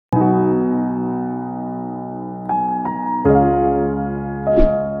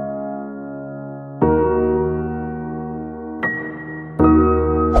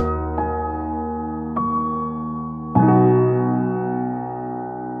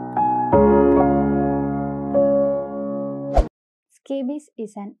Scabies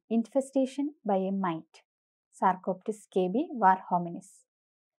is an infestation by a mite, Sarcoptes scabi var hominis.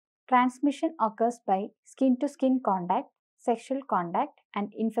 Transmission occurs by skin-to-skin contact, sexual contact,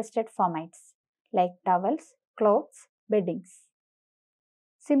 and infested fomites like towels, clothes, beddings.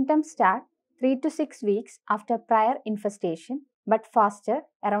 Symptoms start 3 to 6 weeks after prior infestation but faster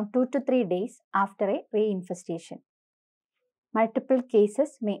around 2 to 3 days after a reinfestation. Multiple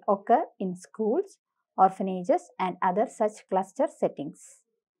cases may occur in schools, orphanages, and other such cluster settings.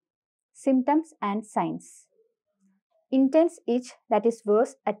 Symptoms and signs. Intense itch that is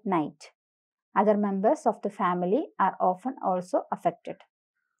worse at night. Other members of the family are often also affected.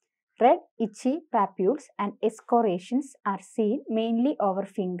 Red, itchy papules and excoriations are seen mainly over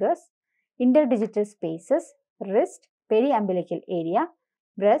fingers, interdigital spaces, wrist, periumbilical area,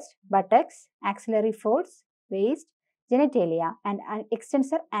 breast, buttocks, axillary folds, waist, genitalia, and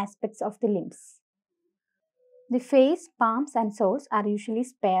extensor aspects of the limbs. The face, palms, and soles are usually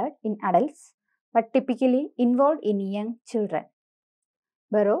spared in adults, but typically involved in young children.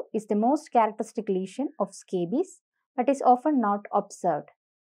 Burrow is the most characteristic lesion of scabies, but is often not observed.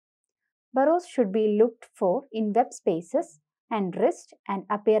 Burrows should be looked for in web spaces and wrist and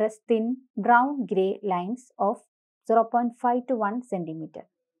appear as thin brown-gray lines of 0.5 to 1 cm.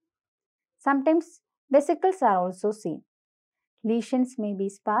 Sometimes vesicles are also seen. Lesions may be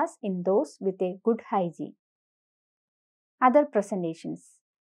sparse in those with a good hygiene. Other presentations.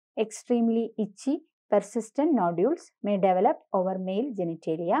 Extremely itchy, persistent nodules may develop over male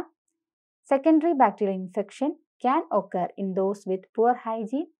genitalia. Secondary bacterial infection can occur in those with poor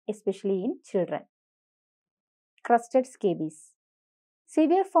hygiene, especially in children. Crusted scabies.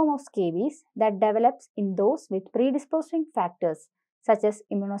 Severe form of scabies that develops in those with predisposing factors such as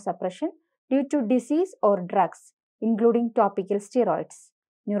immunosuppression due to disease or drugs, including topical steroids,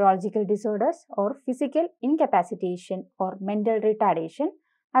 neurological disorders or physical incapacitation or mental retardation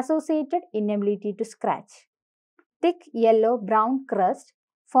associated inability to scratch. Thick yellow-brown crust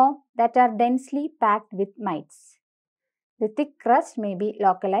form that are densely packed with mites. The thick crust may be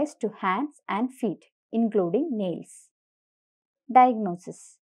localized to hands and feet, including nails.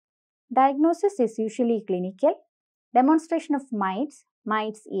 Diagnosis. Diagnosis is usually clinical. Demonstration of mites,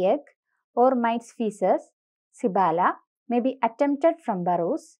 mites egg, or mites feces, Shibala, may be attempted from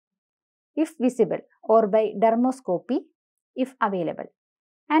burrows, if visible, or by dermoscopy, if available,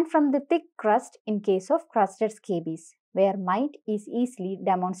 and from the thick crust in case of crusted scabies, where mite is easily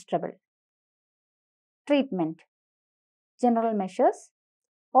demonstrable. Treatment. General measures.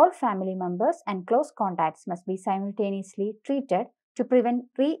 All family members and close contacts must be simultaneously treated to prevent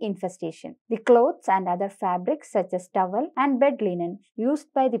reinfestation. The clothes and other fabrics such as towel and bed linen used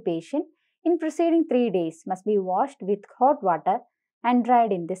by the patient in preceding 3 days must be washed with hot water and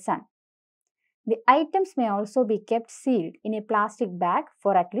dried in the sun. The items may also be kept sealed in a plastic bag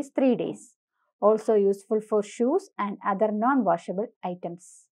for at least 3 days, also useful for shoes and other non-washable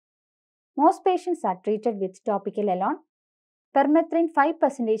items. Most patients are treated with topical alone. Permethrin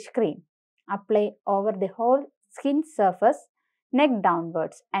 5% cream. Apply over the whole skin surface, neck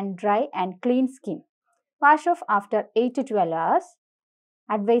downwards, and dry and clean skin. Wash off after 8 to 12 hours.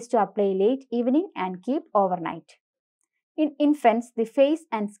 Advised to apply late evening and keep overnight. In infants, the face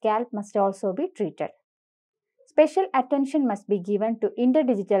and scalp must also be treated. Special attention must be given to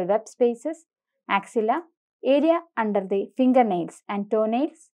interdigital web spaces, axilla, area under the fingernails and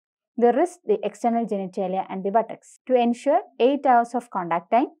toenails, the wrist, the external genitalia, and the buttocks. To ensure 8 hours of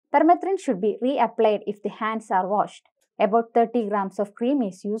contact time, permethrin should be reapplied if the hands are washed. About 30 grams of cream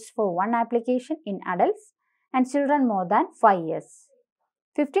is used for one application in adults and children more than 5 years.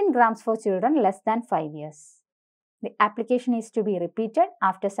 15 grams for children less than 5 years. The application is to be repeated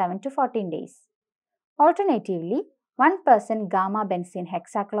after 7 to 14 days. Alternatively, 1% gamma-benzene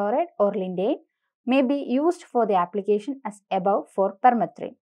hexachloride or lindaine may be used for the application as above for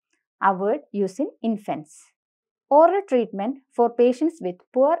permethrin. Avoid use in infants. Oral treatment for patients with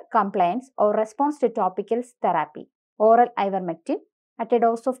poor compliance or response to topical therapy. Oral ivermectin at a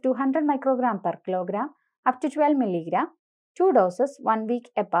dose of 200 microgram per kilogram up to 12 milligram, 2 doses 1 week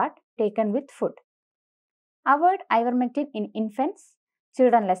apart taken with food. Avoid ivermectin in infants,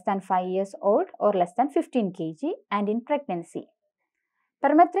 children less than 5 years old or less than 15 kg and in pregnancy.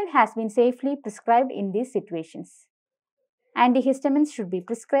 Permethrin has been safely prescribed in these situations. Antihistamines should be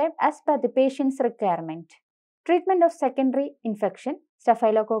prescribed as per the patient's requirement. Treatment of secondary infection,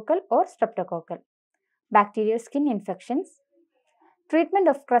 staphylococcal or streptococcal. Bacterial skin infections. Treatment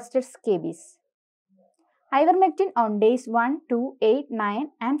of crusted scabies. Ivermectin on days 1, 2, 8,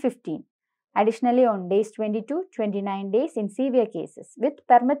 9 and 15. Additionally on days 22, 29 days in severe cases with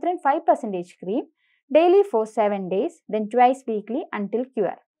permethrin 5% cream daily for 7 days, then twice weekly until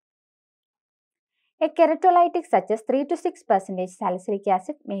cure. A keratolytic such as 3 to 6% salicylic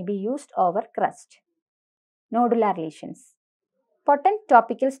acid may be used over crust. Nodular lesions. Potent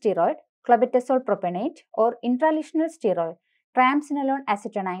topical steroid, clobetasol propionate or intralesional steroid, triamcinolone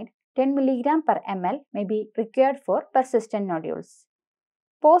acetonide 10 mg per ml may be required for persistent nodules.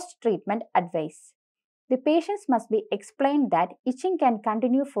 Post-treatment advice. The patients must be explained that itching can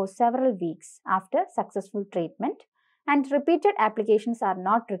continue for several weeks after successful treatment and repeated applications are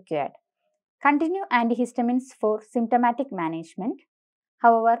not required. Continue antihistamines for symptomatic management.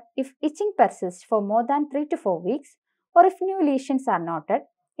 However, if itching persists for more than 3 to 4 weeks or if new lesions are noted,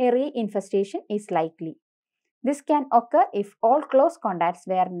 a reinfestation is likely. This can occur if all close contacts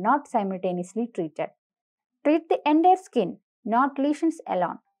were not simultaneously treated. Treat the entire skin, not lesions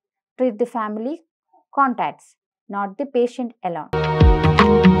alone. Treat the family contacts, not the patient alone.